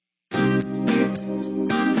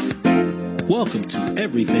Welcome to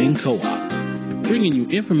Everything Co-op, bringing you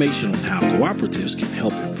information on how cooperatives can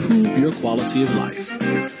help improve your quality of life.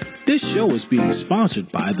 This show is being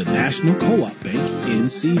sponsored by the National Co-op Bank,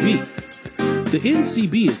 NCB. The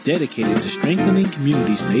NCB is dedicated to strengthening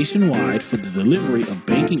communities nationwide for the delivery of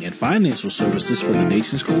banking and financial services for the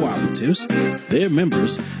nation's cooperatives, their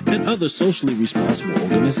members, and other socially responsible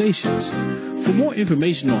organizations. For more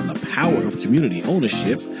information on the power of community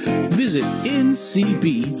ownership, visit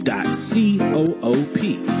ncb.coop.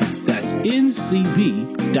 That's ncb.coop.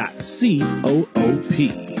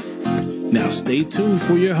 Now stay tuned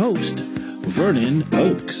for your host, Vernon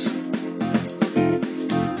Oakes.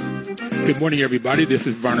 Good morning, everybody. This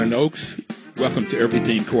is Vernon Oakes. Welcome to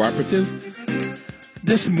Everything Cooperative.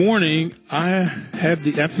 This morning, I have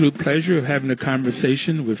the absolute pleasure of having a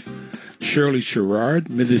conversation with Shirley Sherrard.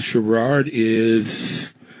 Mrs. Sherrard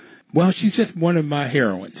is, well, she's just one of my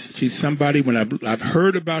heroines. She's somebody, when I've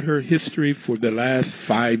heard about her history for the last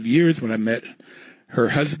 5 years, when I met her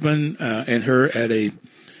husband and her at a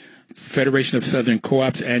Federation of Southern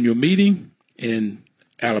Co-ops annual meeting in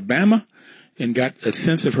Alabama, and got a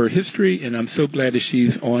sense of her history, and I'm so glad that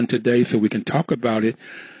she's on today so we can talk about it.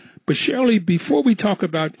 But Shirley, before we talk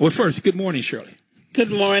about, well, first, good morning, Shirley.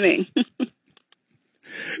 Good morning.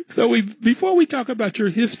 Before we talk about your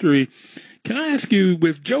history, can I ask you,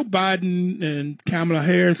 with Joe Biden and Kamala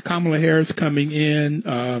Harris coming in,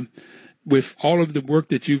 with all of the work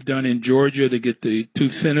that you've done in Georgia to get the two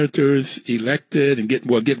senators elected and get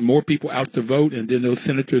more people out to vote and then those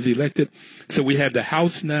senators elected. So we have the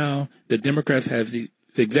House now. The Democrats have the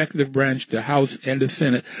executive branch, the House, and the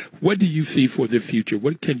Senate. What do you see for the future?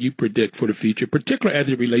 What can you predict for the future, particularly as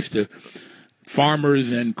it relates to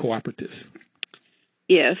farmers and cooperatives?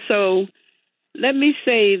 Yeah, so let me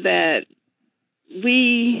say that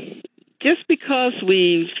just because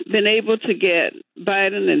we've been able to get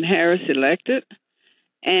Biden and Harris elected,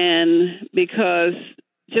 and because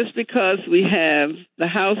we have the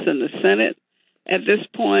House and the Senate at this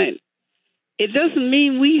point, it doesn't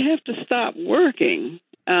mean we have to stop working.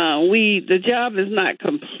 The job is not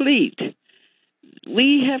complete.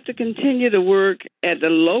 We have to continue to work at the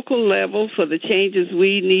local level for the changes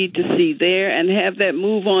we need to see there and have that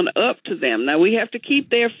move on up to them. Now, we have to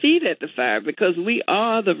keep their feet at the fire because we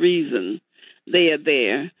are the reason they are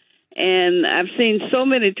there. And I've seen so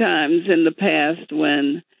many times in the past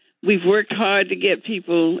when we've worked hard to get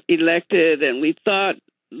people elected and we thought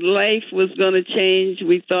life was going to change,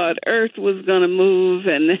 we thought Earth was going to move,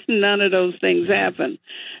 and none of those things happened.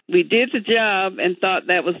 We did the job and thought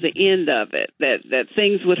that was the end of it, that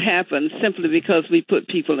things would happen simply because we put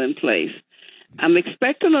people in place. I'm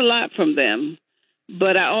expecting a lot from them,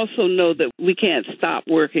 but I also know that we can't stop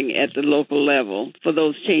working at the local level for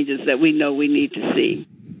those changes that we know we need to see.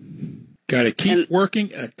 Got to keep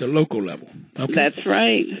working at the local level. Okay. That's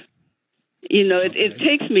right. It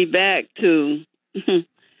takes me back to,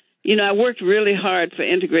 I worked really hard for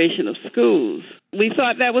integration of schools. We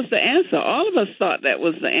thought that was the answer. All of us thought that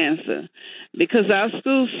was the answer because our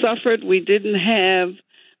schools suffered. We didn't have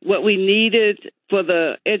what we needed for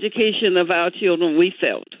the education of our children, we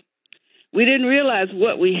felt. We didn't realize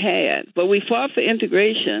what we had, but we fought for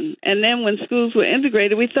integration. And then when schools were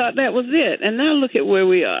integrated, we thought that was it. And now look at where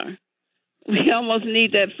we are. We almost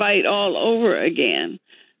need that fight all over again.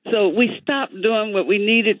 So we stopped doing what we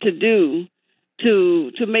needed to do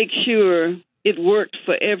to make sure it worked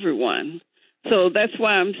for everyone. So that's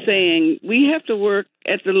why I'm saying we have to work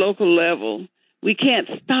at the local level. We can't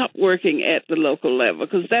stop working at the local level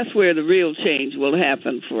because that's where the real change will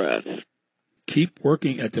happen for us. Keep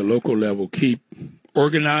working at the local level. Keep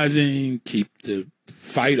organizing. Keep the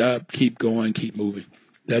fight up. Keep going. Keep moving.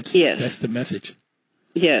 That's the message.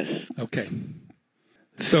 Yes. Okay.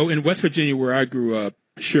 So in West Virginia, where I grew up,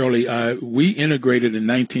 Shirley, we integrated in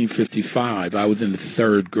 1955. I was in the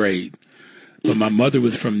third grade. But my mother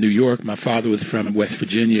was from New York. My father was from West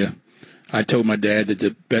Virginia. I told my dad that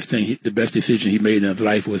the best decision he made in his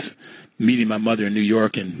life was meeting my mother in New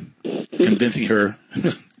York and convincing her,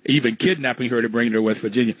 even kidnapping her to bring her to West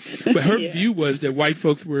Virginia. But her view was that white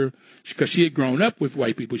folks were, because she had grown up with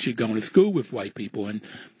white people, she'd gone to school with white people, and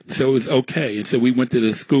so it was okay. And so we went to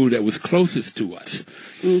the school that was closest to us.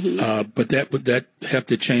 Mm-hmm. But that helped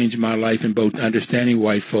to change my life in both understanding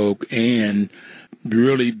white folk and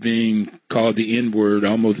really being called the N-word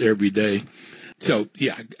almost every day. So,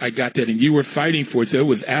 yeah, I got that. And you were fighting for it. So it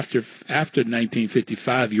was after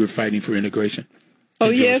 1955 you were fighting for integration. Oh,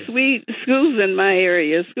 yes, schools in my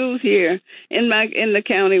area, schools here in the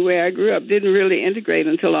county where I grew up didn't really integrate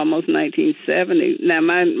until almost 1970. Now,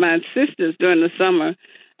 my sisters during the summer,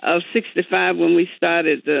 of 65, when we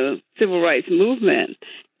started the civil rights movement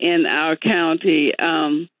in our county,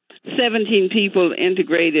 17 people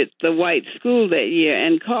integrated the white school that year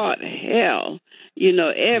and caught hell,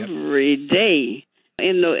 every day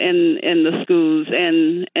in the schools,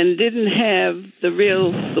 and didn't have the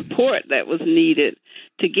real support that was needed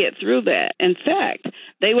to get through that. In fact,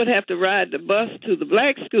 they would have to ride the bus to the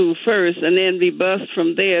black school first and then be bused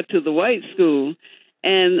from there to the white school.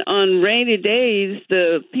 And on rainy days,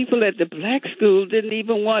 the people at the black school didn't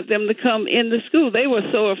even want them to come in the school. They were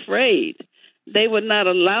so afraid. They would not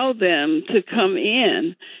allow them to come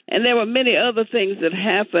in. And there were many other things that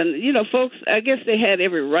happened. Folks, I guess they had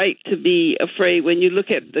every right to be afraid when you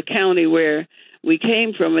look at the county where we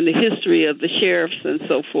came from and the history of the sheriffs and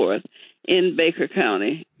so forth in Baker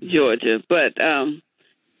County, Georgia. But,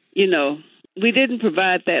 we didn't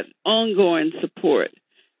provide that ongoing support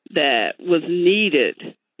that was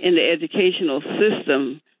needed in the educational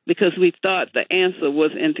system because we thought the answer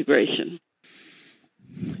was integration.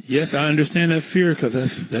 Yes, I understand that fear because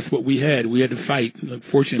that's what we had. We had to fight.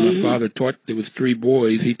 Unfortunately, my father there was 3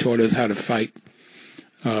 boys. He taught us how to fight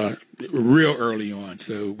real early on.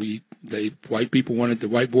 So the white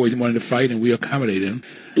boys wanted to fight, and we accommodated them.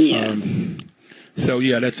 Yeah.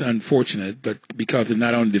 That's unfortunate, but because it's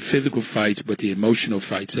not only the physical fights, but the emotional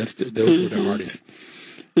fights, those were the hardest.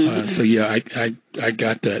 I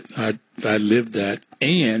got that. I lived that,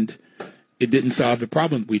 and it didn't solve the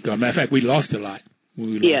problem we thought. Matter of fact, we lost a lot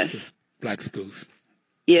when we lost to black schools.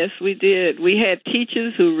 Yes, we did. We had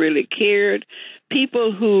teachers who really cared,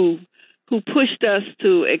 people who pushed us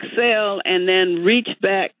to excel and then reach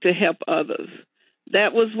back to help others.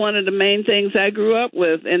 That was one of the main things I grew up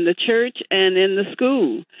with in the church and in the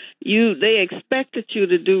school. They expected you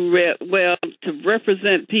to do well, to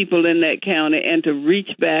represent people in that county and to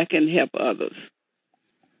reach back and help others.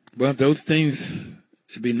 Well, those things,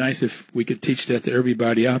 it'd be nice if we could teach that to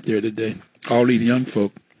everybody out there today, all these young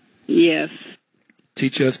folk. Yes.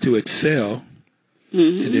 Teach us to excel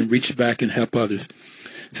and then reach back and help others.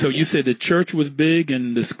 So you said the church was big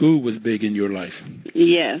and the school was big in your life.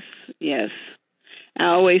 Yes. I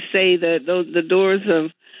always say that the doors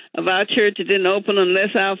of our church didn't open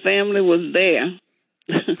unless our family was there.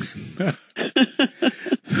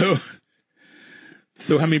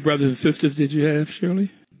 So how many brothers and sisters did you have, Shirley?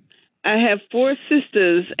 I have 4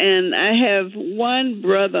 sisters, and I have one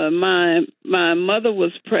brother. My mother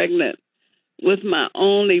was pregnant with my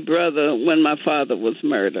only brother when my father was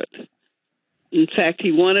murdered. In fact,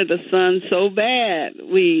 he wanted a son so bad.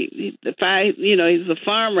 He's a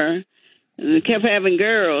farmer, and he kept having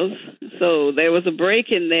girls. So there was a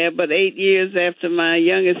break in there. But 8 years after my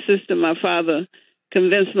youngest sister, my father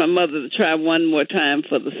convinced my mother to try one more time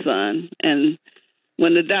for the son. And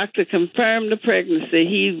when the doctor confirmed the pregnancy,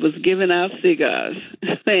 he was giving out cigars,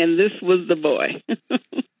 and this was the boy.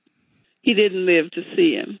 He didn't live to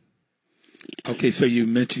see him. Okay, so you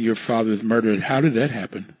mentioned your father was murdered. How did that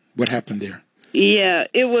happen? What happened there? Yeah,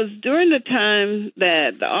 it was during the time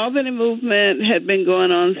that the Albany movement had been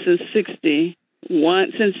going on since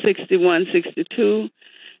 61, 62,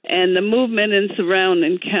 and the movement in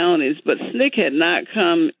surrounding counties. But SNCC had not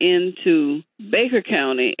come into Baker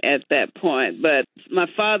County at that point, but my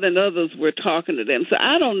father and others were talking to them. So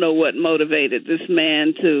I don't know what motivated this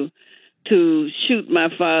man to shoot my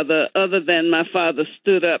father, other than my father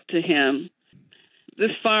stood up to him.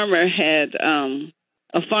 This farmer had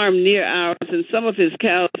a farm near ours, and some of his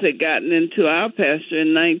cows had gotten into our pasture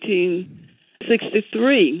in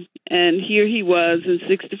 1963. And here he was in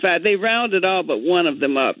 65. They rounded all but one of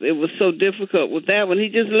them up. It was so difficult with that one. He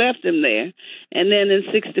just left him there. And then in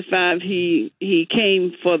 65, he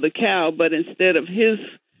came for the cow, but instead of his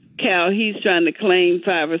cow, he's trying to claim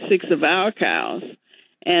 5 or 6 of our cows.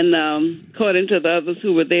 And according to the others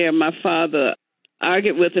who were there, my father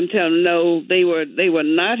argued with him, telling him no, they were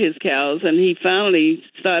not his cows. And he finally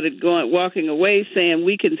started walking away, saying,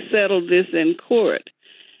 "We can settle this in court."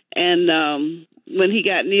 And when he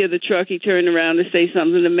got near the truck, he turned around to say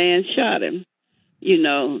something. The man shot him.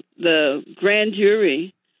 The grand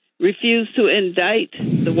jury refused to indict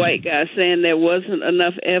the white guy, saying there wasn't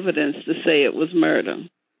enough evidence to say it was murder.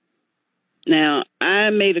 Now, I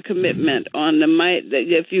made a commitment on that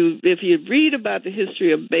if you read about the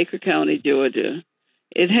history of Baker County, Georgia,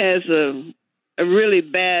 it has a really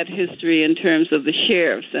bad history in terms of the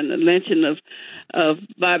sheriffs and the lynching of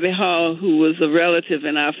Bobby Hall, who was a relative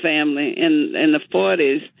in our family in the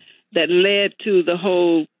 40s, that led to the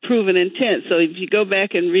whole proven intent. So if you go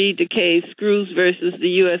back and read the case, Screws versus the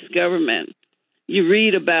U.S. government, you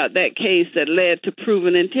read about that case that led to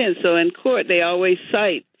proven intent. So in court, they always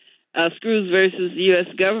cite Screws versus the U.S.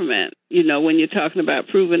 government, when you're talking about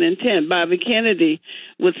proven intent. Bobby Kennedy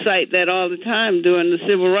would cite that all the time during the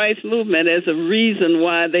Civil Rights Movement as a reason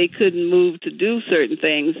why they couldn't move to do certain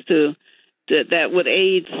things that would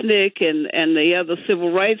aid SNCC and the other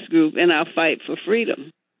civil rights group in our fight for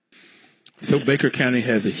freedom. So Baker County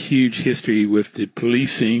has a huge history with the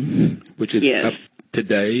policing, which is up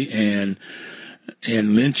today, and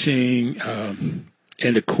lynching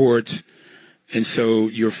and the courts. And so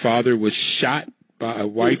your father was shot by a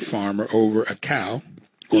white farmer over a cow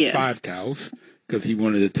or 5 cows because he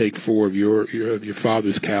wanted to take 4 of your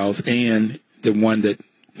father's cows and the one that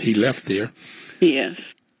he left there. Yes.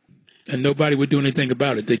 And nobody would do anything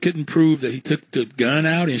about it. They couldn't prove that he took the gun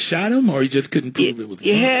out and shot him, or he just couldn't prove it was him.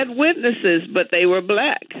 You had witnesses, but they were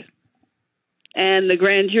black. And the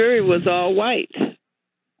grand jury was all white.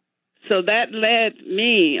 So that led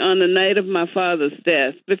me on the night of my father's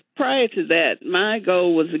death. But prior to that, my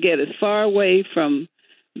goal was to get as far away from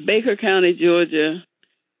Baker County, Georgia,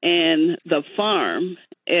 and the farm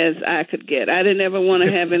as I could get. I didn't ever want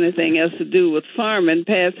to have anything else to do with farming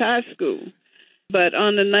past high school. But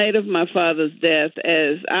on the night of my father's death,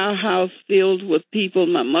 as our house filled with people,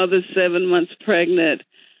 my mother's 7 months pregnant,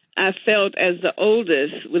 I felt as the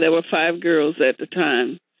oldest, there were 5 girls at the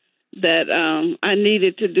time, that I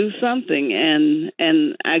needed to do something,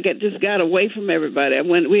 and I just got away from everybody.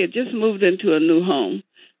 We had just moved into a new home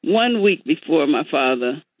 1 week before my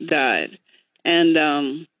father died, and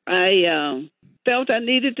I felt I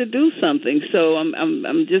needed to do something. So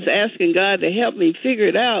I'm just asking God to help me figure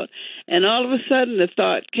it out. And all of a sudden, the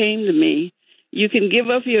thought came to me: you can give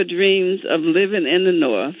up your dreams of living in the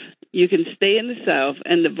North. You can stay in the South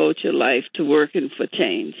and devote your life to working for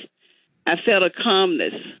change. I felt a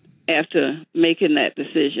calmness after making that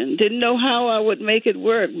decision. Didn't know how I would make it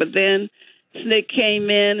work, but then SNCC came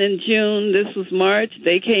in June. This was March.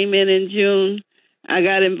 They came in June. I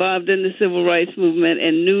got involved in the civil rights movement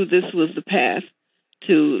and knew this was the path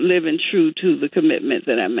to living true to the commitment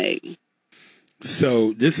that I made.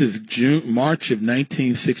 So this is March of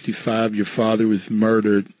 1965. Your father was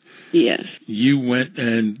murdered. Yes. You went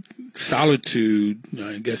in solitude,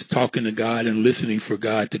 I guess, talking to God and listening for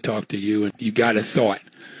God to talk to you, and you got a thought.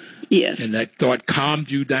 Yes. And that thought calmed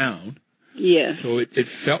you down. Yes. So it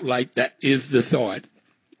felt like that is the thought.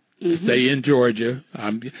 Mm-hmm. Stay in Georgia.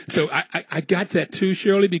 So I got that too,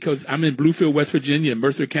 Shirley, because I'm in Bluefield, West Virginia, in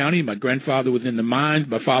Mercer County. My grandfather was in the mines.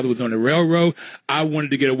 My father was on the railroad. I wanted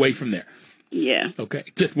to get away from there. Yeah. Okay.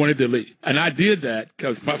 Just wanted to leave. And I did that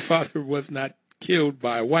because my father was not killed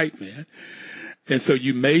by a white man. And so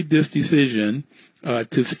you made this decision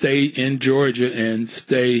to stay in Georgia and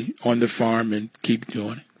stay on the farm and keep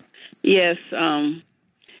doing it. Yes.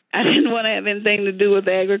 I didn't want to have anything to do with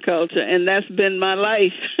agriculture, and that's been my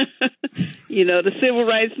life. The civil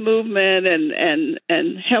rights movement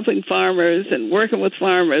and helping farmers and working with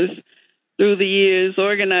farmers through the years,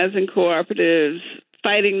 organizing cooperatives,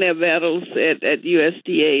 fighting their battles at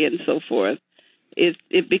USDA and so forth.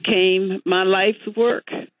 It became my life's work.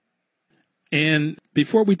 And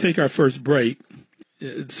before we take our first break,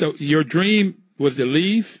 so your dream was to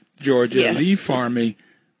leave Georgia, leave farming,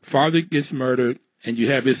 father gets murdered, and you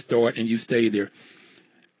have his thought, and you stay there.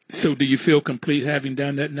 So do you feel complete having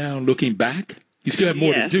done that now, looking back? You still have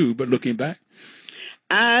more to do, but looking back?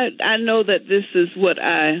 I know that this is what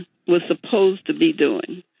I was supposed to be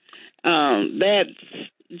doing. That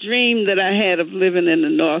dream that I had of living in the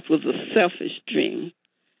North was a selfish dream.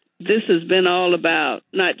 This has been all about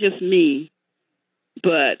not just me,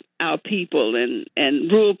 but our people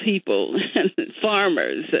and rural people and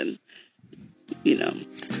farmers and,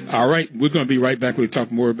 All right. We're going to be right back. We'll talk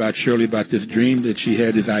more about Shirley, about this dream that she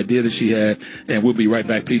had, this idea that she had, and we'll be right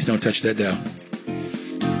back. Please don't touch that dial.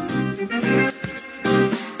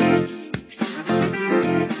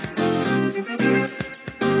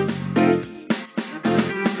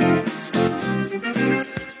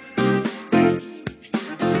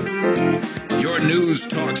 Your news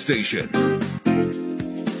talk station.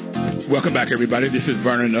 Welcome back, everybody. This is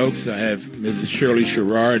Vernon Oakes. I have Mrs. Shirley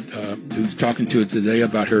Sherrard, who's talking to us today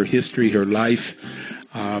about her history, her life.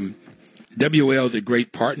 WL is a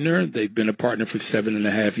great partner. They've been a partner for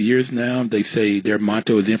 7.5 years now. They say their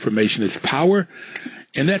motto is information is power.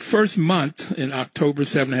 And that first month in October,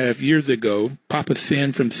 7.5 years ago, Papa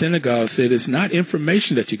Sen from Senegal said it's not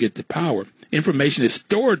information that you get the power. Information is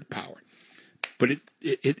stored power. But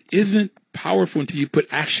it isn't powerful until you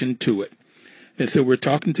put action to it. And so we're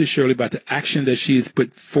talking to Shirley about the action that she has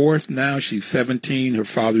put forth now. She's 17. Her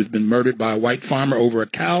father has been murdered by a white farmer over a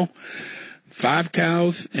cow, 5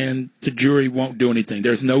 cows, and the jury won't do anything.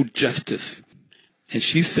 There's no justice. And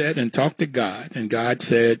she sat and talked to God, and God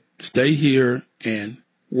said, stay here and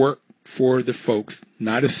work for the folks.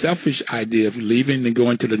 Not a selfish idea of leaving and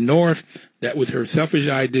going to the north. That was her selfish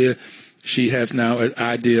idea. She has now an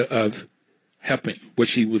idea of helping. What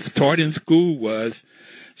she was taught in school was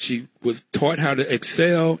she was taught how to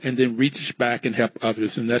excel and then reach back and help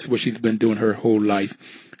others. And that's what she's been doing her whole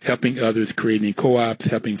life, helping others, creating co-ops,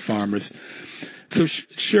 helping farmers. So,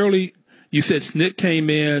 Shirley, you said SNCC came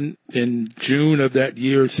in June of that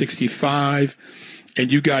year, 65,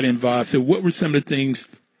 and you got involved. So what were some of the things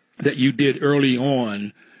that you did early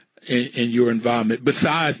on in your involvement,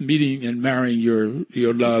 besides meeting and marrying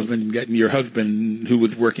your love and getting your husband who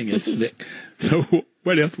was working at SNCC? So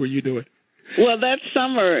what else were you doing? Well, that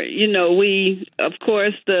summer, we, of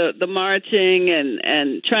course, the marching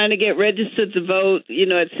and trying to get registered to vote,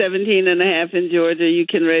 at 17 and a half in Georgia, you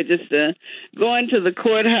can register. Going to the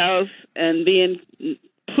courthouse and being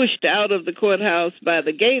pushed out of the courthouse by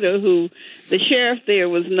the gator, who the sheriff there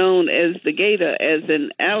was known as the gator, as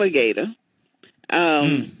an alligator.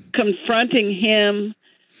 Confronting him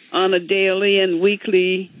on a daily and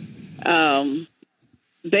weekly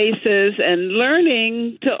basis and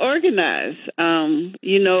learning to organize.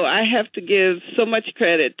 I have to give so much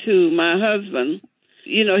credit to my husband.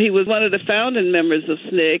 He was one of the founding members of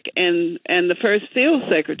SNCC and the first field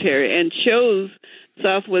secretary, and chose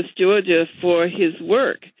Southwest Georgia for his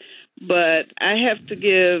work. But I have to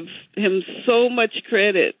give him so much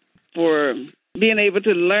credit for being able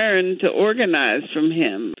to learn to organize from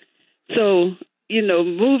him. So,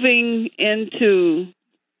 moving into,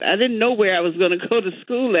 I didn't know where I was going to go to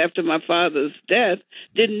school after my father's death.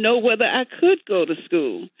 Didn't know whether I could go to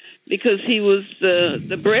school because he was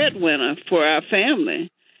the breadwinner for our family.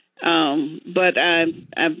 But I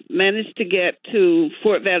managed to get to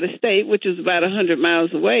Fort Valley State, which was about 100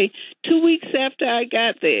 miles away. 2 weeks after I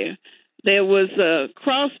got there, there was a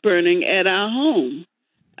cross burning at our home.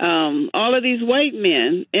 All of these white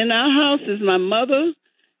men. In our house is my mother,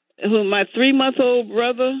 my 3-month-old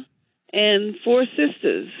brother, and 4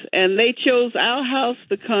 sisters. And they chose our house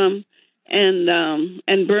to come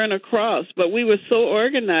and burn a cross. But we were so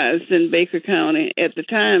organized in Baker County at the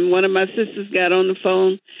time. One of my sisters got on the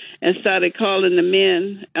phone and started calling the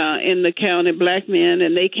men in the county, black men,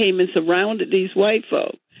 and they came and surrounded these white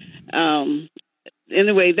folk.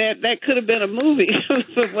 Anyway, that could have been a movie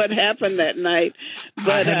for what happened that night. But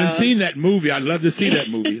I haven't seen that movie. I'd love to see that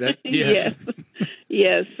movie. Yes.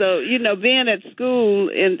 Yes. So, being at school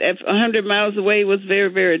at 100 miles away was very,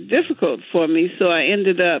 very difficult for me. So I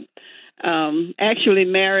ended up actually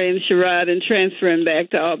marrying Sherrod and transferring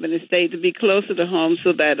back to Albany State to be closer to home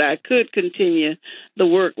so that I could continue the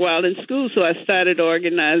work while in school. So I started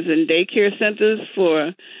organizing daycare centers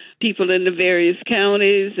for people in the various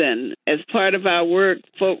counties, and as part of our work,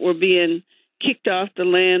 folk were being kicked off the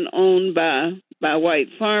land owned by white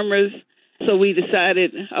farmers. So we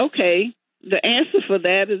decided, okay, the answer for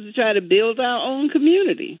that is to try to build our own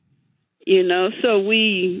community. So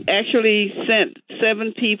we actually sent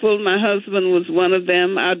 7 people. My husband was one of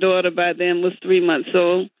them. Our daughter by then was 3 months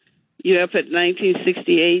old. You're up at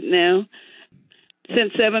 1968 now.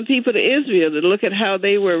 Sent 7 people to Israel to look at how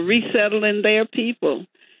they were resettling their people.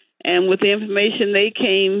 And with the information they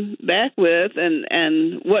came back with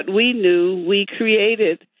and what we knew, we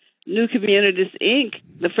created New Communities, Inc.,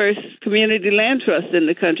 the first community land trust in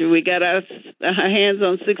the country. We got our hands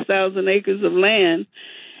on 6,000 acres of land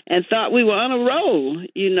and thought we were on a roll.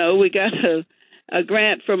 We got a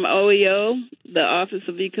grant from OEO, the Office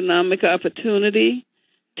of Economic Opportunity,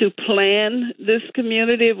 to plan this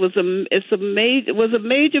community. It was a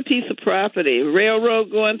major piece of property. Railroad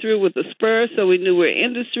going through with the spur, so we knew where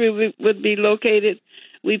industry would be located.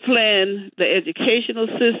 We planned the educational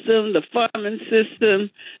system, the farming system,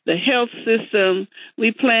 the health system.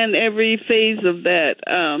 We planned every phase of that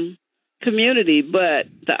community, but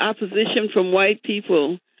the opposition from white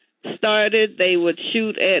people started. They would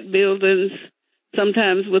shoot at buildings,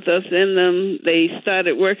 sometimes with us in them. They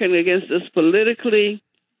started working against us politically.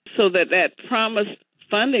 So that promised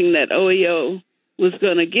funding that OEO was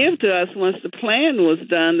going to give to us once the plan was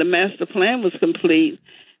done, the master plan was complete,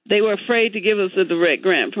 they were afraid to give us a direct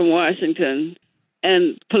grant from Washington.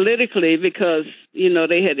 And politically, because,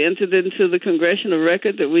 they had entered into the congressional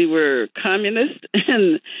record that we were communist,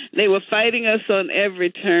 and they were fighting us on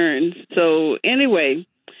every turn. So anyway,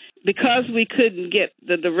 because we couldn't get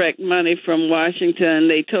the direct money from Washington,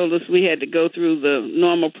 they told us we had to go through the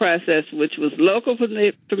normal process, which was local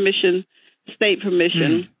permission, state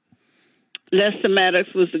permission. Lester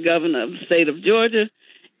Maddox was the governor of the state of Georgia.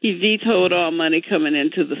 He vetoed all money coming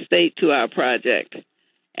into the state to our project.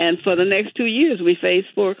 And for the next 2 years, we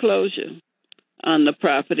faced foreclosure on the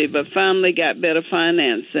property, but finally got better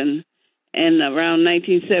finance in around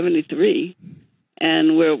 1973.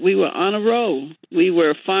 And we were on a roll. We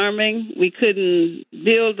were farming. We couldn't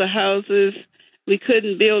build the houses. We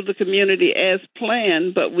couldn't build the community as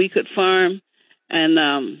planned, but we could farm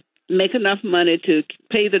and make enough money to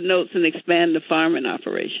pay the notes and expand the farming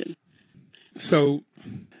operation. So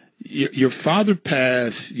your father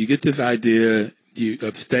passed. You get this idea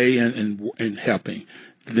of staying and helping.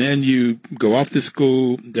 Then you go off to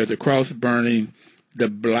school. There's a cross burning. The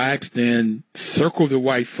blacks then circle the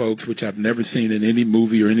white folks, which I've never seen in any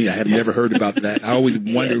movie or I have never heard about that. I always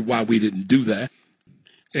wondered why we didn't do that.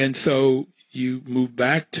 And so you move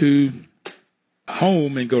back to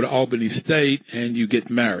home and go to Albany State, and you get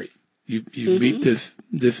married. You meet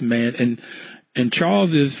this man, and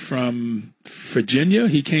Charles is from Virginia.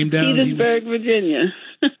 He came down. Petersburg, Virginia.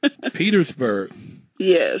 Petersburg.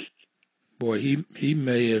 Yes. Boy, he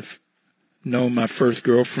may have known my first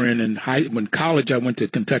girlfriend when college. I went to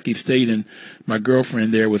Kentucky State, and my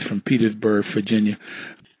girlfriend there was from Petersburg, Virginia.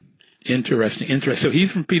 Interesting. So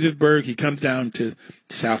he's from Petersburg. He comes down to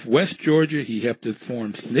Southwest Georgia. He helped to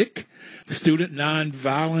form SNCC, Student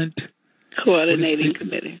Nonviolent Coordinating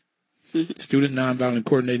Committee. Mm-hmm. Student Nonviolent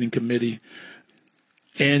Coordinating Committee.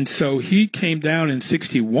 And so he came down in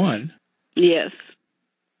 1961. Yes.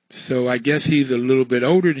 So I guess he's a little bit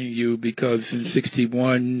older than you, because in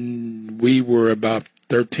 1961 we were about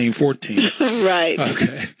 13, 14. Right.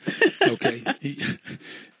 Okay.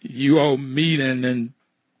 You all meet in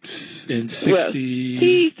 60. Well,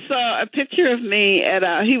 he saw a picture of me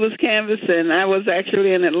he was canvassing. I was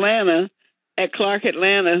actually in Atlanta at Clark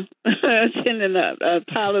Atlanta attending a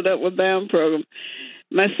Pilot Upward Bound program.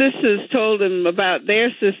 My sisters told him about their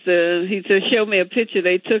sister. He said, show me a picture.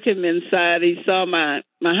 They took him inside. He saw my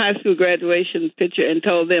high school graduation picture and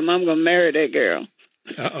told them, I'm going to marry that girl.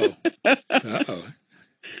 Uh-oh.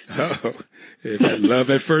 Is that love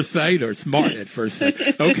at first sight or smart at first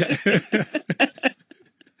sight? Okay.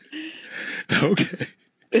 Okay.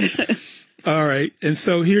 All right. And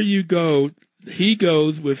so here you go. He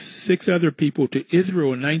goes with 6 other people to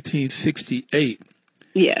Israel in 1968.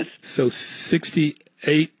 Yes. So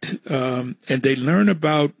 68, and they learn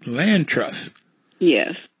about land trusts.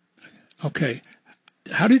 Yes. Okay.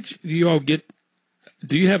 How did you all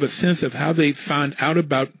do you have a sense of how they found out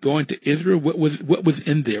about going to Israel? What was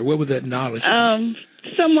in there? What was that knowledge?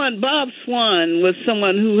 Bob Swan was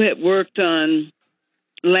someone who had worked on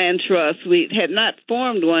land trusts. We had not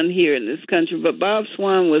formed one here in this country, but Bob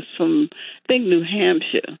Swan was from, I think, New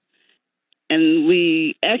Hampshire. And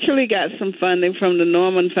we actually got some funding from the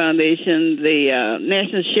Norman Foundation. The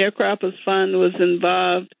National Sharecroppers Fund was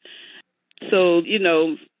involved. So,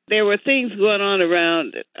 there were things going on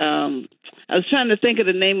around. I was trying to think of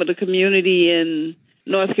the name of the community in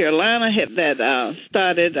North Carolina that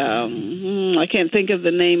started. I can't think of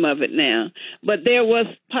the name of it now. But there was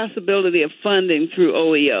possibility of funding through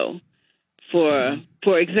OEO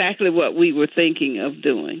for exactly what we were thinking of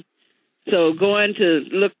doing. So going to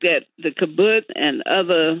look at the kibbutz and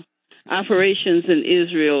other operations in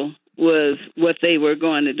Israel was what they were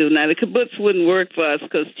going to do. Now, the kibbutz wouldn't work for us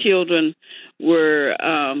because children were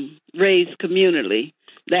raised communally.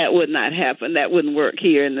 That would not happen. That wouldn't work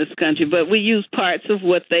here in this country. But we used parts of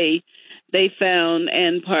what they found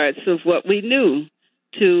and parts of what we knew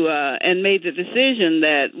and made the decision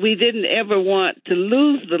that we didn't ever want to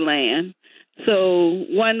lose the land. So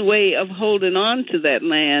one way of holding on to that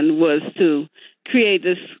land was to create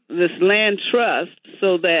this land trust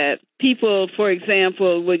so that people, for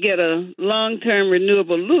example, would get a long-term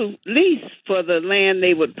renewable lease for the land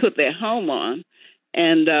they would put their home on.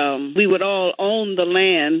 And we would all own the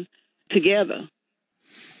land together.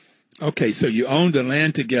 Okay, so you owned the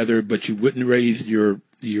land together, but you wouldn't raise the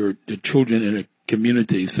children in a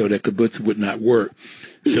community, so that kibbutz would not work.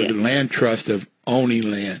 So the land trust of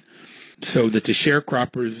owning land. So that the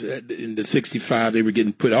sharecroppers in the 65, they were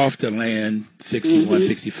getting put off the land, 61,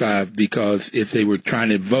 65, because if they were trying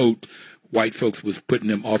to vote, white folks was putting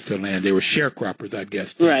them off the land. They were sharecroppers, I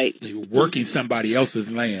guess. Right. They were working somebody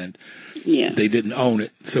else's land. Yeah. They didn't own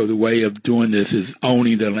it. So the way of doing this is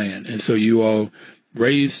owning the land. And so you all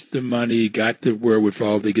raised the money, got the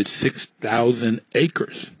wherewithal. They get 6,000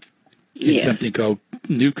 acres in something called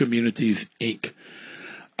New Communities, Inc.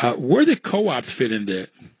 Where did co-ops fit in there?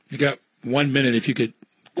 You got 1 minute if you could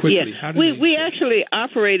quickly. Yes. We actually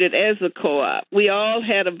operated as a co-op. We all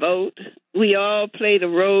had a vote. We all played a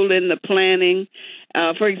role in the planning.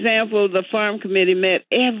 For example, the farm committee met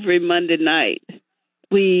every Monday night.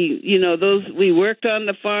 We worked on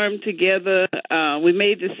the farm together. We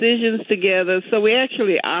made decisions together. So we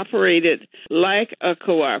actually operated like a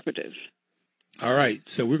cooperative. All right,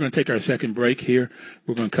 so we're going to take our second break here.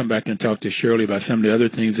 We're going to come back and talk to Shirley about some of the other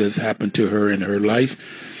things that's happened to her in her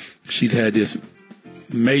life. She's had this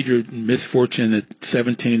major misfortune at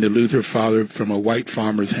 17 to lose her father from a white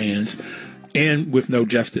farmer's hands and with no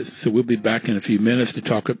justice. So we'll be back in a few minutes to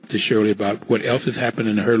talk to Shirley about what else has happened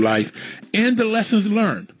in her life and the lessons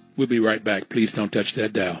learned. We'll be right back. Please don't touch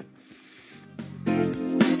that dial.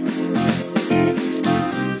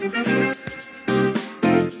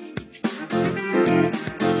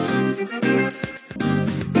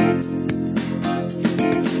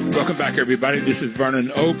 Welcome back, everybody. This is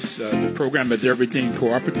Vernon Oakes. The program is Everything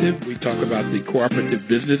Cooperative. We talk about the cooperative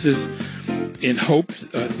businesses in hopes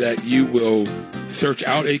that you will search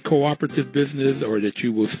out a cooperative business or that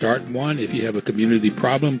you will start one. If you have a community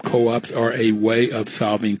problem, co-ops are a way of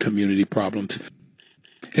solving community problems.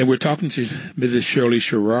 And we're talking to Mrs. Shirley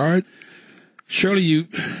Sherrard. Shirley,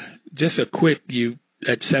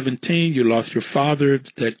 at 17, you lost your father.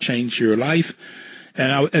 That changed your life.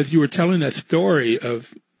 And as you were telling that story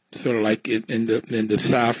of sort of like in the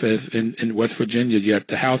South, as in West Virginia, you have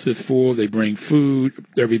the house is full, they bring food,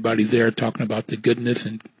 everybody's there talking about the goodness,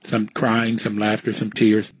 and some crying, some laughter, some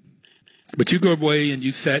tears. But you go away and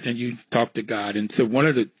you sat and you talk to God. And so one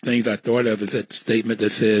of the things I thought of is that statement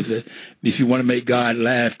that says that if you want to make God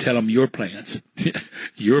laugh, tell him your plans.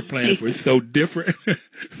 Your plans were so different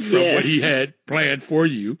from what he had planned for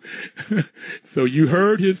you. So you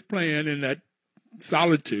heard his plan in that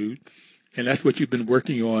solitude. And that's what you've been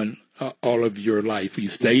working on all of your life. You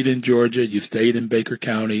stayed in Georgia. You stayed in Baker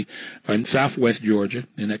County, in southwest Georgia,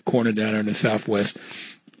 in that corner down there in the southwest,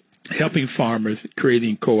 helping farmers,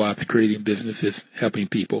 creating co-ops, creating businesses, helping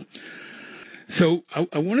people. So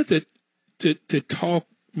I wanted to talk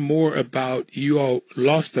more about, you all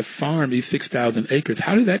lost the farm, these 6,000 acres.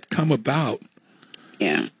 How did that come about?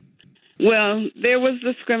 Yeah. Well, there was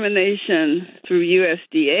discrimination through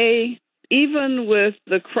USDA. Even with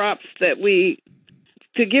the crops that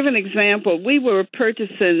to give an example, we were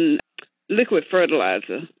purchasing liquid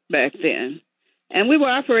fertilizer back then, and we were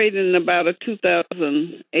operating about a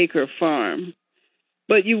 2,000-acre farm.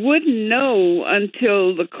 But you wouldn't know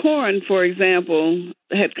until the corn, for example,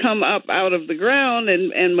 had come up out of the ground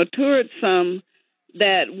and matured some,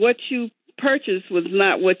 that what you purchased was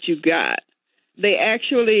not what you got. They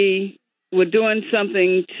actually were doing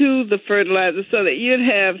something to the fertilizer so that you'd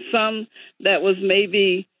have some that was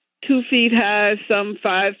maybe 2 feet high, some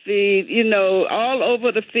 5 feet, all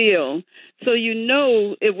over the field. So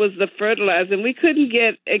it was the fertilizer. And we couldn't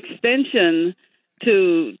get extension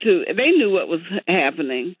to they knew what was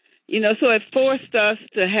happening. So it forced us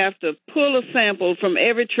to have to pull a sample from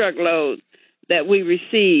every truckload that we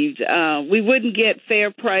received. We wouldn't get fair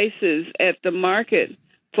prices at the market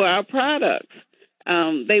for our products.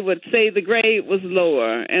 They would say the grade was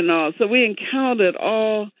lower and all. So we encountered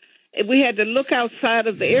we had to look outside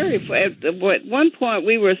of the area. At one point,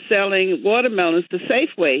 we were selling watermelons to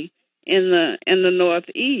Safeway in the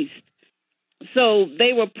Northeast. So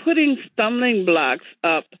they were putting stumbling blocks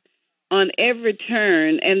up on every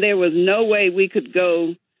turn, and there was no way we could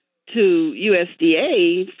go to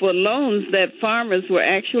USDA for loans that farmers were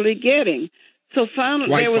actually getting. So finally,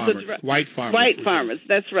 white farmers. White farmers,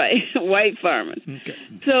 that's right, white farmers. Okay.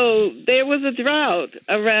 So there was a drought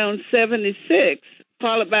around 76,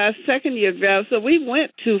 followed by a second-year drought. So we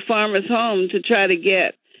went to Farmers Home to try to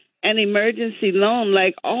get an emergency loan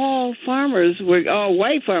like all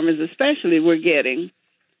white farmers especially, were getting.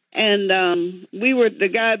 And the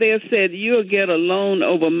guy there said, "You'll get a loan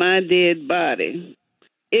over my dead body."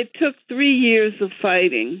 It took 3 years of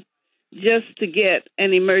fighting just to get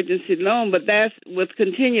an emergency loan, but that's with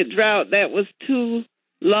continued drought, that was too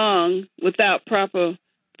long without proper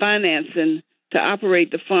financing to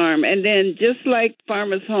operate the farm. And then just like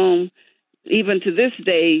Farmers Home, even to this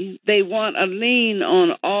day, they want a lien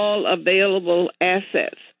on all available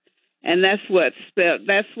assets. And that's what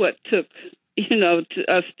took,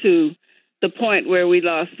 us to the point where we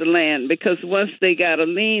lost the land, because once they got a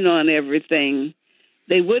lien on everything,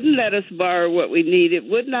 they wouldn't let us borrow what we needed,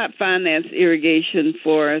 would not finance irrigation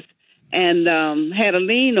for us, and had a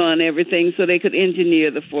lien on everything so they could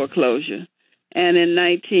engineer the foreclosure. And in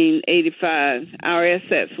 1985, our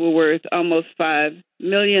assets were worth almost $5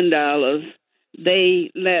 million.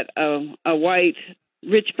 They let a white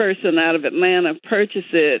rich person out of Atlanta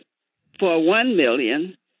purchase it for $1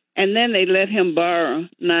 million, and then they let him borrow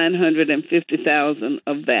 $950,000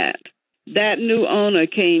 of that. That new owner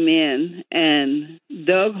came in and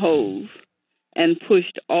dug holes and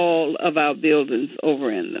pushed all of our buildings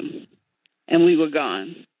over in them, and we were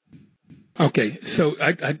gone. Okay, so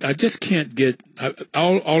I just can't get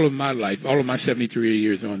all of my life, all of my 73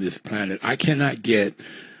 years on this planet, I cannot get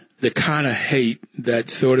the kind of hate that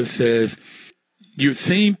sort of says you've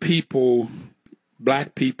seen people,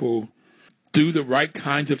 black people, do the right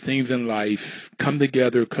kinds of things in life, come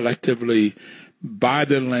together collectively, buy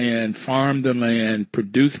the land, farm the land,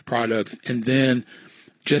 produce products, and then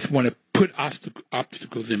just want to put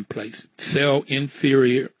obstacles in place, sell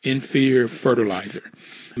inferior fertilizer.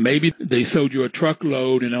 Maybe they sold you a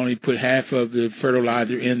truckload and only put half of the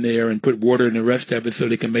fertilizer in there and put water in the rest of it so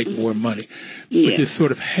they can make more money. Yeah. But this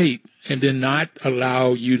sort of hate, and then not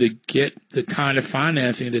allow you to get the kind of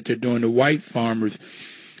financing that they're doing to white farmers.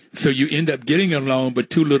 So you end up getting a loan, but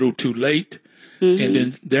too little, too late. Mm-hmm. And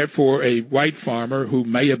then therefore a white farmer who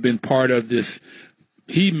may have been part of this,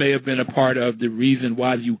 he may have been a part of the reason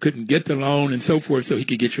why you couldn't get the loan and so forth, so he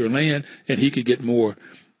could get your land and he could get more.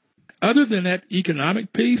 Other than that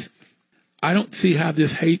economic piece, I don't see how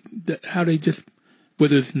this hate, how they just,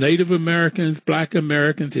 whether it's Native Americans, Black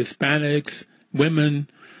Americans, Hispanics, women,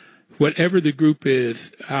 whatever the group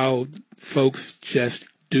is, how folks just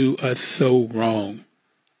do us so wrong.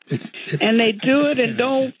 And they do it and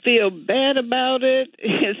don't feel bad about it.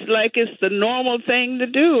 It's like it's the normal thing to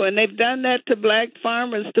do. And they've done that to black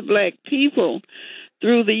farmers, to black people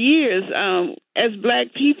through the years. As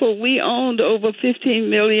black people, we owned over 15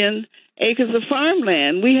 million acres of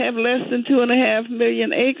farmland. We have less than 2.5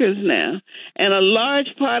 million acres now. And a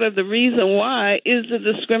large part of the reason why is the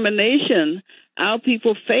discrimination our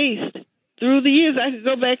people faced through the years. I could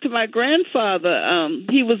go back to my grandfather.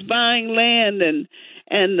 He was buying land and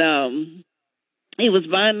he was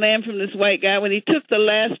buying land from this white guy. When he took the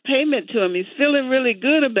last payment to him, he's feeling really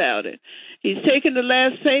good about it. He's taking the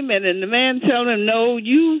last payment, and the man telling him, "No,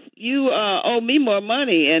 you owe me more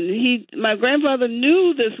money." And my grandfather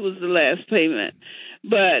knew this was the last payment,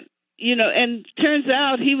 but and turns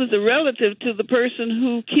out he was a relative to the person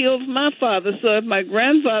who killed my father. So if my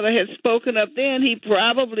grandfather had spoken up then, he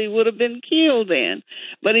probably would have been killed then.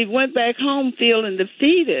 But he went back home feeling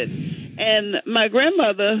defeated. And my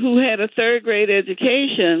grandmother, who had a third-grade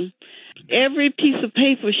education, every piece of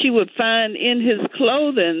paper she would find in his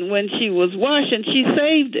clothing when she was washing, she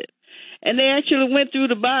saved it. And they actually went through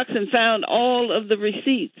the box and found all of the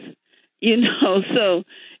receipts, so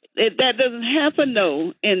that doesn't happen,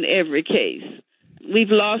 though, in every case.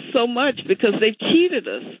 We've lost so much because they've cheated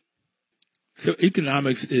us. So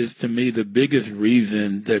economics is, to me, the biggest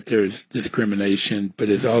reason that there's discrimination, but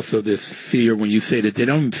it's also this fear when you say that they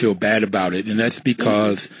don't even feel bad about it, and that's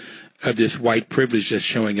because of this white privilege that's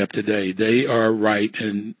showing up today. They are right,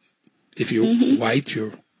 and if you're white,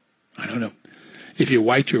 I don't know. If you're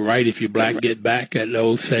white, you're right. If you're black, get back, that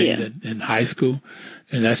old saying in high school,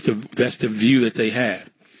 and that's the view that they have.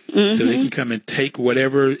 Mm-hmm. So they can come and take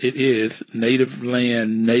whatever it is, native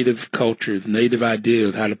land, native cultures, native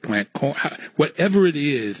ideas, how to plant corn, whatever it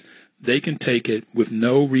is, they can take it with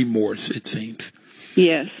no remorse, it seems.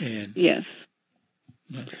 Yes, yes.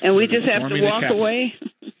 And we just have to walk away.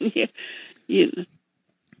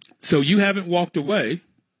 So you haven't walked away.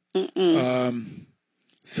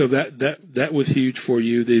 So that was huge for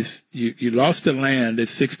you. You lost the land at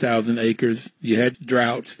 6,000 acres. You had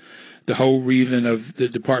droughts. The whole reason of the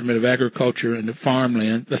Department of Agriculture and the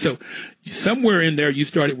farmland. So somewhere in there, you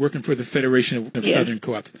started working for the Federation of Southern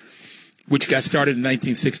Co-ops, which got started in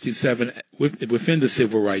 1967 within the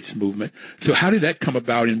Civil Rights Movement. So how did that come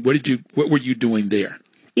about, and what were you doing there?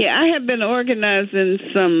 Yeah, I have been organizing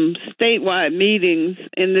some statewide meetings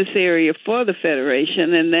in this area for the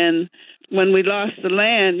Federation, and then when we lost the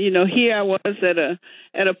land, here I was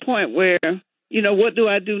at a point where, what do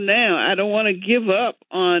I do now? I don't want to give up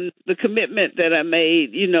on the commitment that I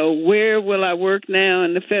made. Where will I work now?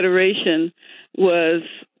 And the Federation was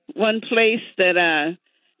one place that I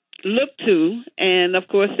looked to. And, of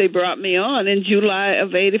course, they brought me on in July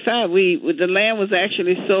of 85. The land was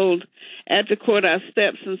actually sold at the courthouse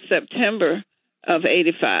steps in September of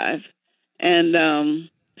 85. And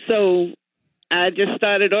so I just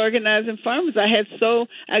started organizing farmers.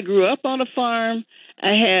 I grew up on a farm.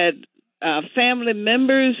 I had family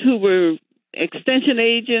members who were extension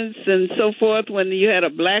agents and so forth, when you had a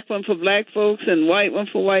black one for black folks and white one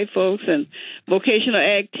for white folks and vocational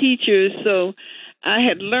ag teachers. So I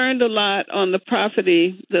had learned a lot on the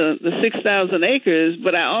property, the 6,000 acres,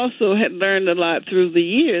 but I also had learned a lot through the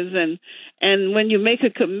years. And when you make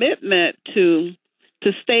a commitment to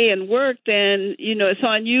stay and work, then, it's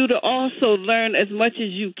on you to also learn as much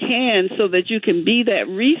as you can so that you can be that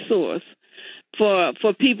resource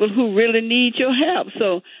for people who really need your help.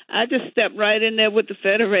 So I just stepped right in there with the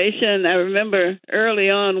Federation. I remember early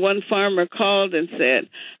on one farmer called and said,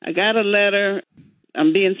 I got a letter.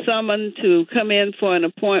 I'm being summoned to come in for an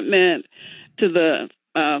appointment to the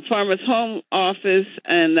Farmers Home Office.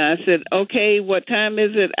 And I said, okay, what time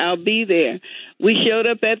is it? I'll be there. We showed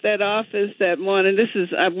up at that office that morning.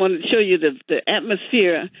 I want to show you the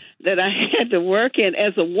atmosphere that I had to work in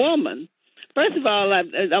as a woman. First of all,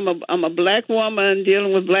 I'm a black woman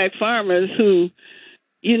dealing with black farmers who,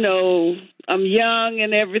 I'm young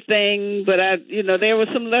and everything, but there were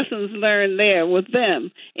some lessons learned there with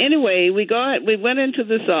them. Anyway, we went into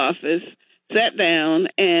this office, sat down,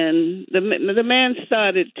 and the man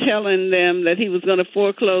started telling them that he was going to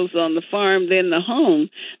foreclose on the farm, then the home.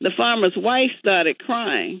 The farmer's wife started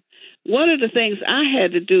crying. One of the things I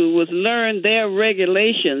had to do was learn their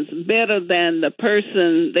regulations better than the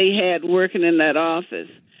person they had working in that office.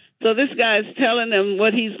 So this guy's telling them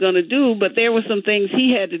what he's going to do, but there were some things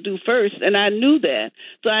he had to do first, and I knew that.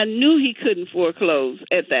 So I knew he couldn't foreclose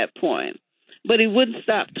at that point, but he wouldn't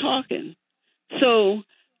stop talking. So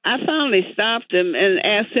I finally stopped him and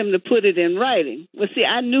asked him to put it in writing. Well, see,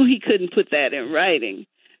 I knew he couldn't put that in writing.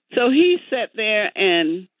 So he sat there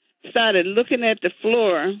and started looking at the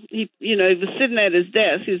floor. He was sitting at his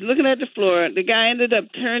desk. He was looking at the floor. The guy ended up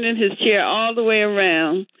turning his chair all the way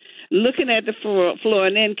around, looking at the floor,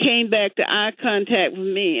 and then came back to eye contact with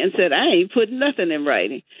me and said, I ain't putting nothing in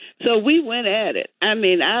writing. So we went at it. I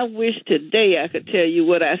mean, I wish today I could tell you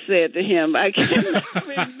what I said to him. I cannot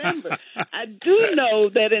remember. I do know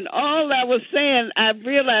that in all I was saying, I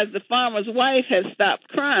realized the farmer's wife had stopped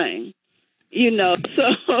crying,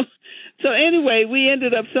 So anyway, we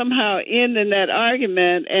ended up somehow ending that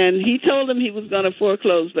argument, and he told him he was going to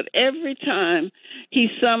foreclose. But every time he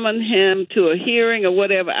summoned him to a hearing or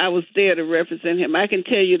whatever, I was there to represent him. I can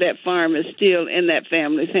tell you that farm is still in that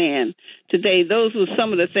family's hand today. Those were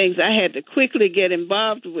some of the things I had to quickly get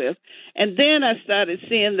involved with. And then I started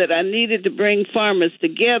seeing that I needed to bring farmers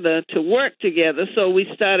together to work together, so we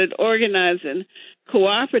started organizing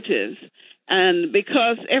cooperatives. And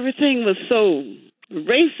because everything was so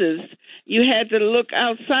racist, you had to look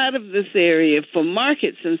outside of this area for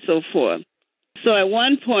markets and so forth. So at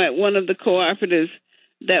one point, one of the cooperatives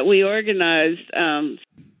that we organized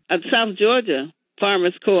at South Georgia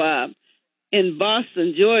Farmers Co-op in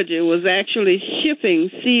Boston, Georgia, was actually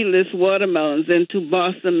shipping seedless watermelons into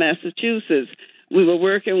Boston, Massachusetts. We were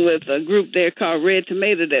working with a group there called Red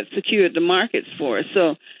Tomato that secured the markets for us.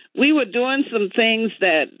 So we were doing some things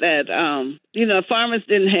that farmers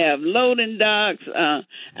didn't have. Loading docks. I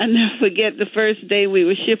never forget the first day we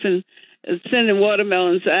were sending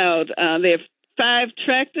watermelons out. There are 5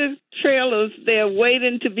 tractor trailers there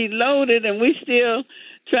waiting to be loaded, and we still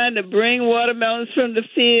trying to bring watermelons from the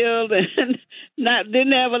field and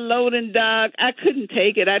didn't have a loading dock. I couldn't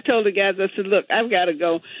take it. I told the guys, I said, look, I've got to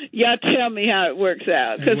go. Y'all tell me how it works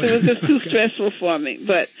out, because it was just too stressful for me.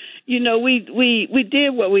 But we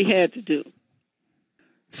did what we had to do.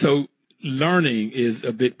 So learning is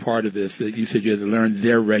a big part of this. You said you had to learn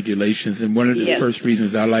their regulations. And one of the first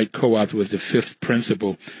reasons I like co-ops was the 5th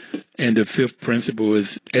principle. And the 5th principle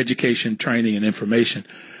is education, training, and information.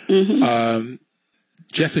 Mm-hmm.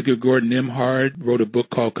 Jessica Gordon Nembhard wrote a book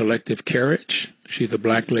called Collective Carriage. She's a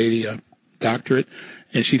black lady, a doctorate.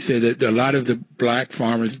 And she said that a lot of the black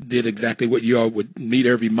farmers did exactly what you all would meet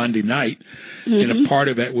every Monday night. Mm-hmm. And a part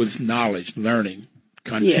of that was knowledge, learning,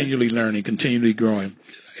 continually learning, continually growing.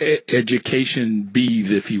 Education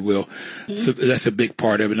bees, if you will. Mm-hmm. So that's a big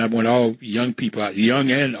part of it. And I want all young people out,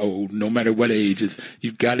 young and old, no matter what age,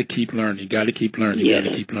 you've got to keep learning, got to keep learning, got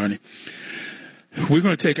to keep learning. We're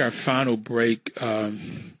going to take our final break.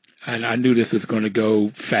 And I knew this was going to go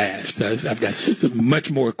fast. I've got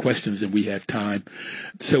much more questions than we have time.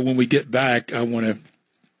 So when we get back, I want to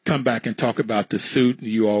come back and talk about the suit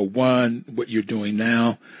you all won, what you're doing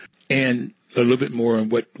now, and a little bit more on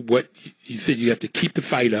what you said. You have to keep the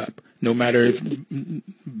fight up, no matter if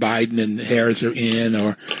Biden and Harris are in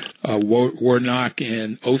or Warnock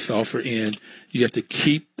and Ossoff are in. You have to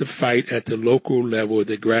keep the fight at the local level,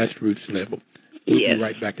 the grassroots level. We'll be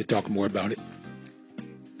right back to talk more about it.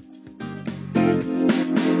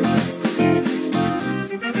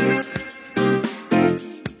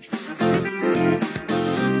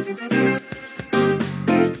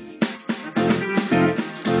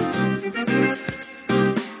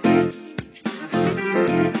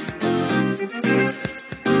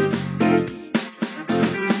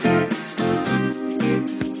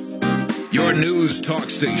 Your news talk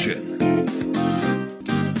station.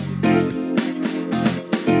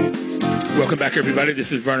 Welcome back, everybody.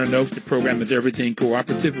 This is Vernon Oaks. The program is Everything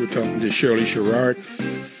Cooperative. We're talking to Shirley Sherrard.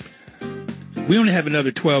 We only have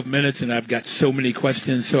another 12 minutes, and I've got so many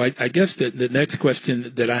questions. So I guess the next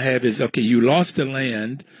question that I have is, okay, you lost the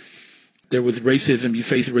land. There was racism. You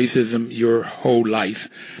faced racism your whole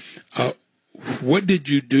life. What did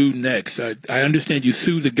you do next? I understand you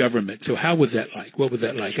sued the government. So how was that like? What was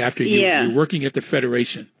that like after you were working at the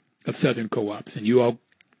Federation of Southern Co-ops, and you all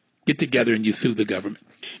get together and you sue the government?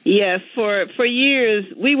 Yes, for years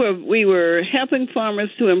we were helping farmers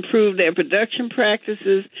to improve their production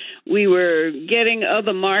practices. We were getting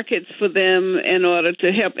other markets for them in order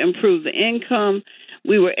to help improve the income.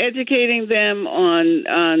 We were educating them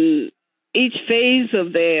on each phase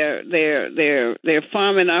of their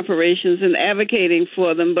farming operations and advocating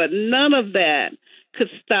for them, but none of that could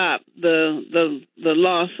stop the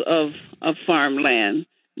loss of farmland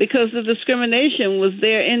because the discrimination was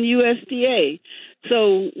there in USDA.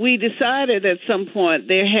 So we decided at some point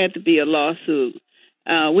there had to be a lawsuit.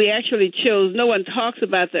 We actually chose, no one talks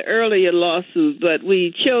about the earlier lawsuit, but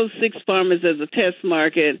we chose 6 farmers as a test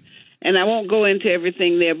market, and I won't go into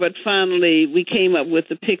everything there, but finally we came up with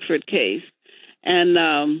the Pickford case. And,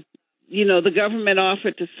 the government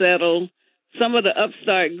offered to settle. Some of the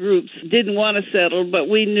upstart groups didn't want to settle, but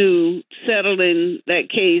we knew settling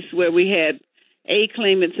that case where we had A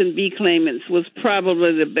claimants and B claimants was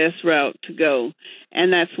probably the best route to go.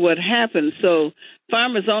 And that's what happened. So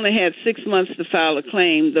farmers only had 6 months to file a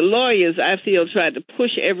claim. The lawyers, I feel, tried to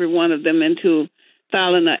push every one of them into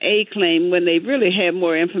filing an A claim when they really had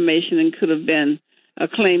more information and could have been a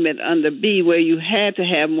claimant under B, where you had to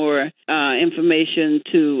have more information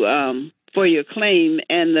for your claim,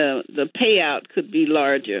 and the payout could be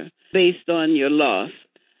larger based on your loss.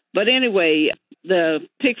 But anyway, the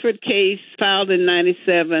Pickford case filed in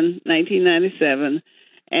 1997,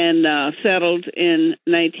 and settled in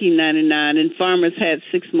 1999, and farmers had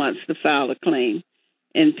 6 months to file a claim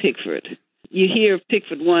in Pickford. You hear of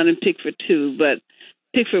Pickford 1 and Pickford 2, but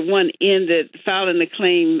Pickford 1 filing the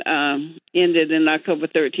claim ended in October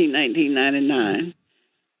 13, 1999.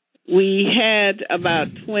 We had about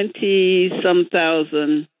 20-some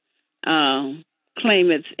thousand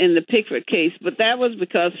claimants in the Pickford case, but that was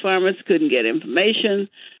because farmers couldn't get information.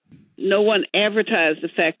 No one advertised the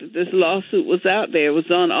fact that this lawsuit was out there. It was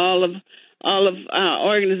on all of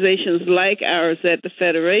organizations like ours at the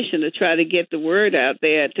Federation to try to get the word out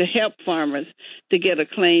there to help farmers to get a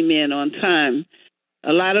claim in on time.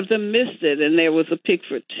 A lot of them missed it, and there was a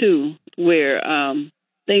Pickford 2 where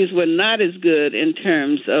things were not as good in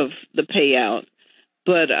terms of the payout,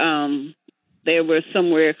 but there were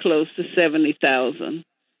somewhere close to 70,000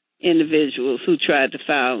 individuals who tried to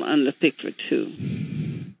file under Pickford 2.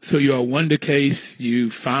 So you all won the case. You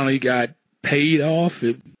finally got paid off.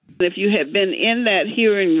 If you had been in that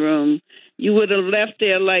hearing room, you would have left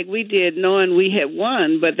there like we did, knowing we had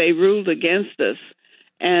won, but they ruled against us.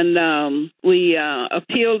 And we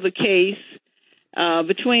appealed the case.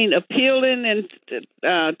 Between appealing in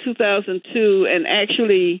 2002 and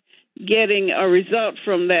actually getting a result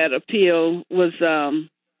from that appeal was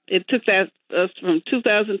it took us from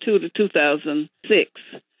 2002 to 2006.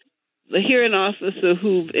 The hearing officer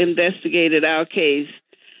who investigated our case,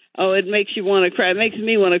 it makes you want to cry. It makes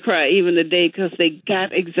me want to cry even today because they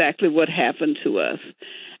got exactly what happened to us.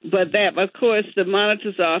 But that, of course, the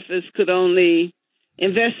monitor's office could only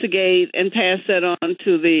investigate and pass that on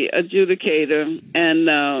to the adjudicator, and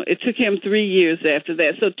it took him 3 years after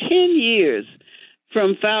that. So 10 years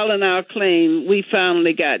from filing our claim, we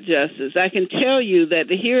finally got justice. I can tell you that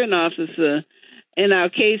the hearing officer in our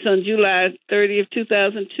case on July 30th,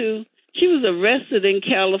 2002, she was arrested in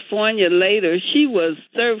California later. She was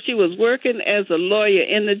working as a lawyer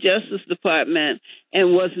in the Justice Department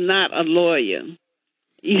and was not a lawyer.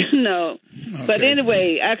 Okay. But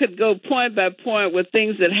anyway, I could go point by point with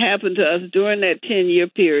things that happened to us during that 10-year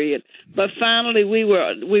period. But finally, we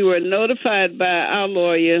were notified by our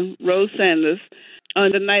lawyer, Rose Sanders,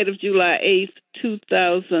 on the night of July 8th,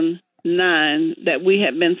 2009, that we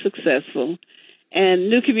had been successful. And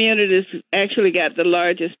New Communities actually got the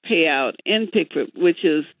largest payout in Pickford, which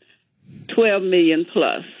is $12 million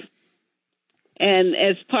plus. And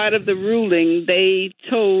as part of the ruling, they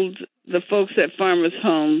told the folks at Farmers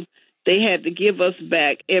Home they had to give us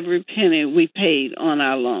back every penny we paid on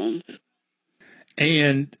our loans.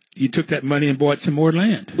 And you took that money and bought some more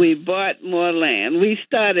land. We bought more land. We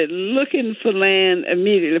started looking for land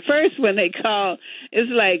immediately. First, when they called, it's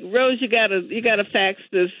like, Rose, you gotta fax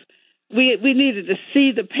this. We needed to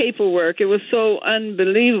see the paperwork. It was so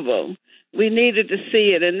unbelievable. We needed to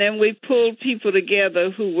see it. And then we pulled people together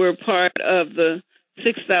who were part of the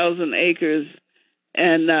 6,000 acres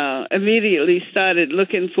and immediately started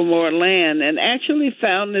looking for more land, and actually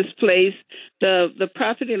found this place. The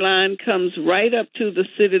property line comes right up to the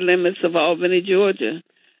city limits of Albany, Georgia.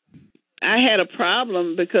 I had a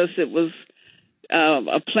problem because it was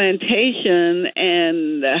a plantation,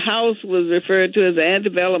 and the house was referred to as an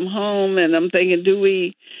antebellum home, and I'm thinking,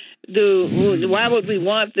 why would we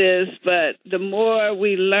want this? But the more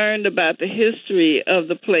we learned about the history of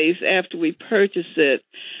the place after we purchased it,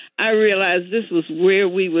 I realized this was where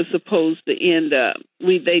we were supposed to end up.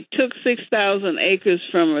 They took 6,000 acres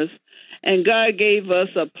from us, and God gave us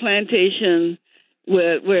a plantation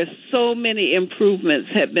where so many improvements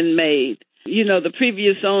have been made. You know, the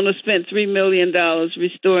previous owner spent $3 million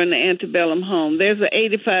restoring the antebellum home. There's an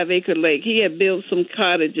 85-acre lake. He had built some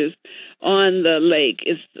cottages on the lake.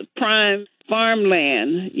 It's prime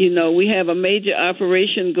farmland. You know, we have a major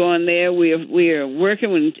operation going there. We are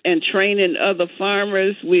working with, and training other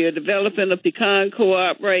farmers. We are developing a pecan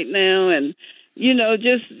co-op right now, and, you know,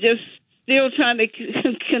 just still trying to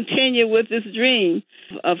continue with this dream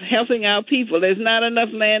of helping our people. There's not enough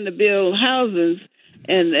land to build houses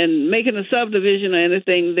and making a subdivision or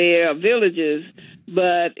anything there, or villages,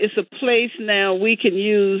 but it's a place now we can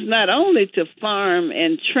use not only to farm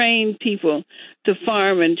and train people to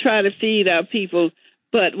farm and try to feed our people,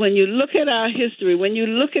 but when you look at our history, when you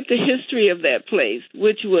look at the history of that place,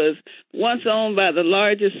 which was once owned by the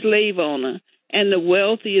largest slave owner and the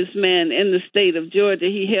wealthiest man in the state of Georgia,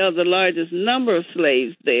 he held the largest number of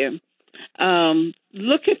slaves there.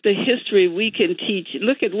 Look at the history we can teach.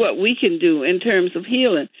 Look at what we can do in terms of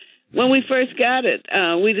healing. When we first got it,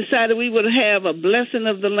 we decided we would have a blessing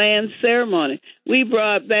of the land ceremony. We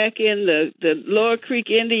brought back in the Lower Creek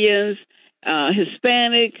Indians,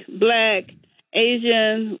 Hispanic, Black,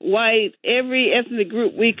 Asian, white, every ethnic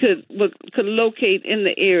group we could locate in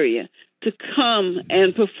the area to come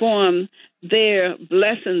and perform their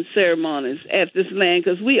blessing ceremonies at this land,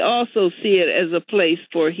 because we also see it as a place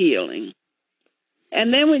for healing.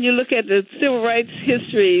 And then when you look at the civil rights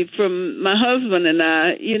history from my husband and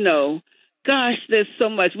I, you know, gosh, there's so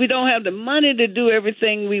much. We don't have the money to do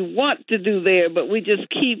everything we want to do there, but we just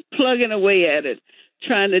keep plugging away at it,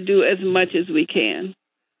 trying to do as much as we can.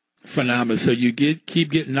 Phenomenal. So you keep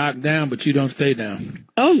getting knocked down, but you don't stay down.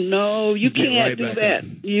 Oh, no, you can't do that.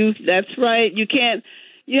 That's right. You can't.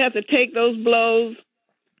 You have to take those blows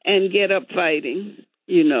and get up fighting.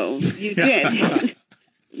 You know, you can't.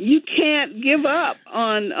 You can't give up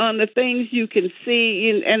on the things you can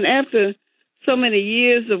see. And after so many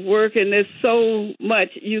years of work, and there's so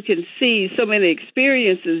much you can see, so many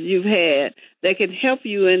experiences you've had that can help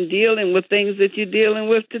you in dealing with things that you're dealing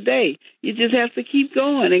with today. You just have to keep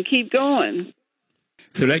going and keep going.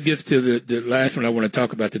 So that gets to the last one I want to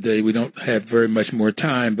talk about today. We don't have very much more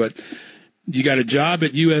time, but you got a job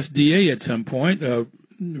at USDA at some point,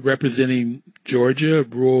 representing Georgia,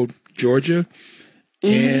 rural Georgia.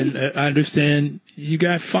 And I understand you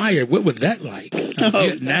got fired. What was that like? You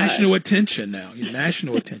got national attention now.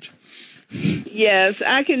 National attention. Yes,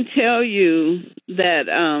 I can tell you that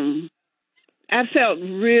I felt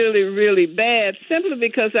really, really bad simply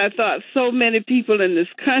because I thought so many people in this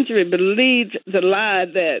country believed the lie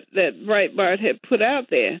that Breitbart had put out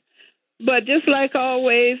there. But just like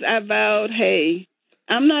always, I vowed, hey,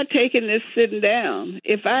 I'm not taking this sitting down.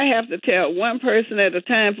 If I have to tell one person at a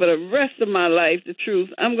time for the rest of my life the truth,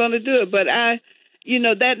 I'm going to do it. But that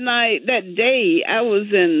day, I was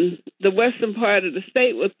in the western part of the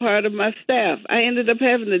state with part of my staff. I ended up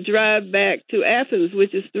having to drive back to Athens,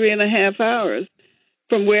 which is 3.5 hours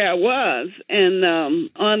from where I was. And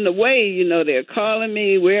on the way, they're calling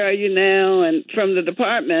me, where are you now? And from the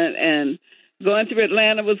department. And going through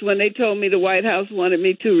Atlanta was when they told me the White House wanted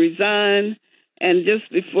me to resign. And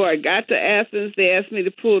just before I got to Athens, they asked me to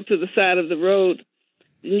pull to the side of the road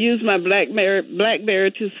and use my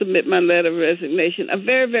BlackBerry to submit my letter of resignation. A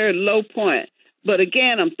very, very low point. But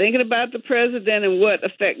again, I'm thinking about the president and what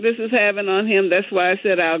effect this is having on him. That's why I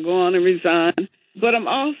said I'll go on and resign. But I'm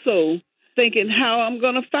also thinking how I'm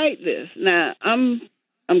going to fight this. Now, I'm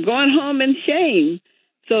going home in shame,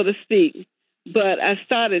 so to speak. But I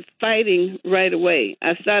started fighting right away.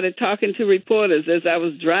 I started talking to reporters as I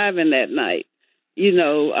was driving that night.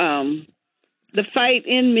 The fight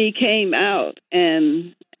in me came out,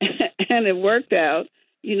 and it worked out.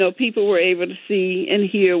 People were able to see and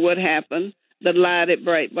hear what happened, the lie that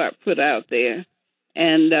Breitbart put out there.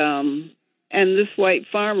 And this white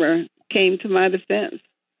farmer came to my defense.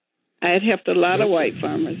 I had helped a lot of white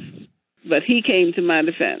farmers, but he came to my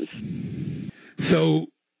defense. So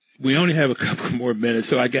we only have a couple more minutes.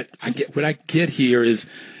 So what I get here is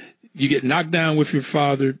you get knocked down with your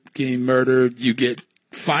father getting murdered. You get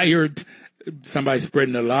fired somebody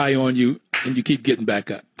spreading a lie on you, and you keep getting back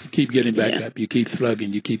up. You keep getting back up. You keep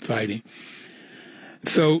slugging. You keep fighting.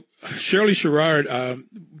 So, Shirley Sherrard,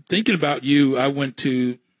 thinking about you, I went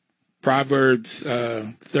to Proverbs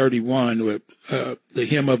 31 with the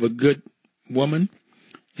hymn of a good woman,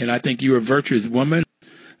 and I think you're a virtuous woman.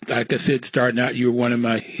 Like I said, starting out, you were one of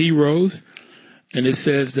my heroes. And it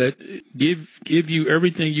says that give you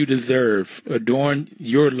everything you deserve, adorn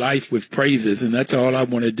your life with praises. And that's all I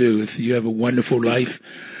want to do is you have a wonderful life.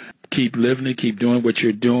 Keep living it, keep doing what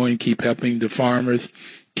you're doing, keep helping the farmers,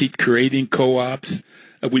 keep creating co-ops.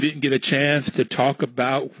 We didn't get a chance to talk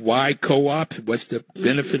about why co-ops, what's the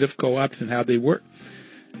benefit of co-ops and how they work.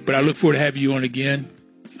 But I look forward to having you on again.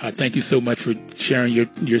 Thank you so much for sharing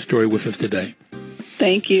your story with us today.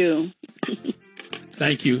 Thank you.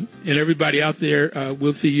 Thank you. And everybody out there,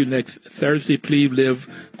 we'll see you next Thursday. Please live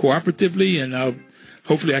cooperatively, and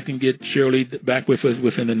hopefully I can get Shirley back with us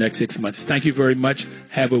within the next 6 months. Thank you very much.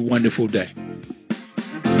 Have a wonderful day.